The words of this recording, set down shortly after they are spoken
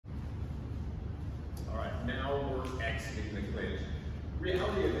All right, now we're exiting the clinch.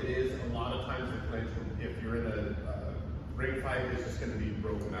 Reality of it is, a lot of times the clinch, if you're in a ring fight, it's just going to be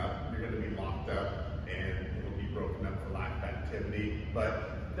broken up. You're going to be locked up, and it'll be broken up for lack of activity.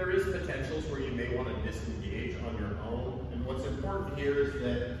 But there is potentials where you may want to disengage on your own. And what's important here is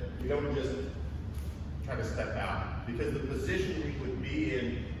that you don't just try to step out, because the position we would be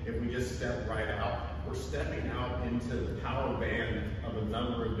in if we just step right out, we're stepping out into the power band of a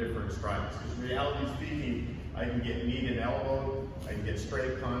number of different strikes. Because reality speaking, I can get kneed and elbowed, I can get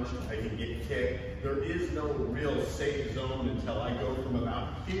straight punched, I can get kicked. There is no real safe zone until I go from about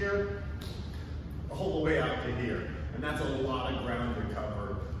here all the way out to here. And that's a lot of ground to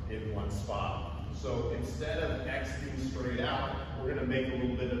cover in one spot. So instead of exiting straight out, we're going to make a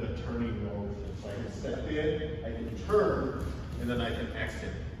little bit of a turning motion. So I can step in, I can turn, and then I can exit.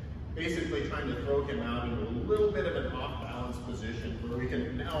 Basically trying to throw him out into a little bit of an off-balance position where we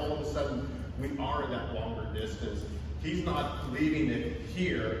can, now all of a sudden, we are at that longer distance. He's not leaving it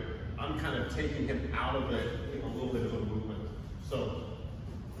here. I'm kind of taking him out of it in a little bit of a movement. So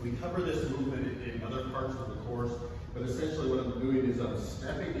we cover this movement in other parts of the course, but essentially what I'm doing is I'm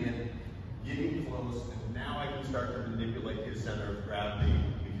stepping in, getting close, and now I can start to manipulate his center of gravity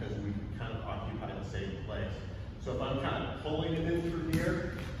because we kind of occupy the same place. So if I'm kind of pulling him in through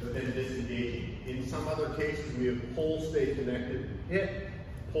here, but then disengaging. In some other cases, we have pull, stay connected, hit,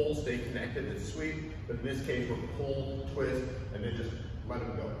 pull, stay connected, and sweep. But in this case, we're pull, twist, and then just let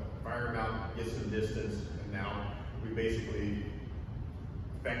him go. Fire him out, get some distance, and now we basically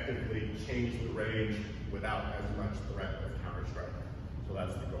effectively change the range without as much threat of counter strike. So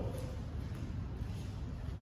that's the goal.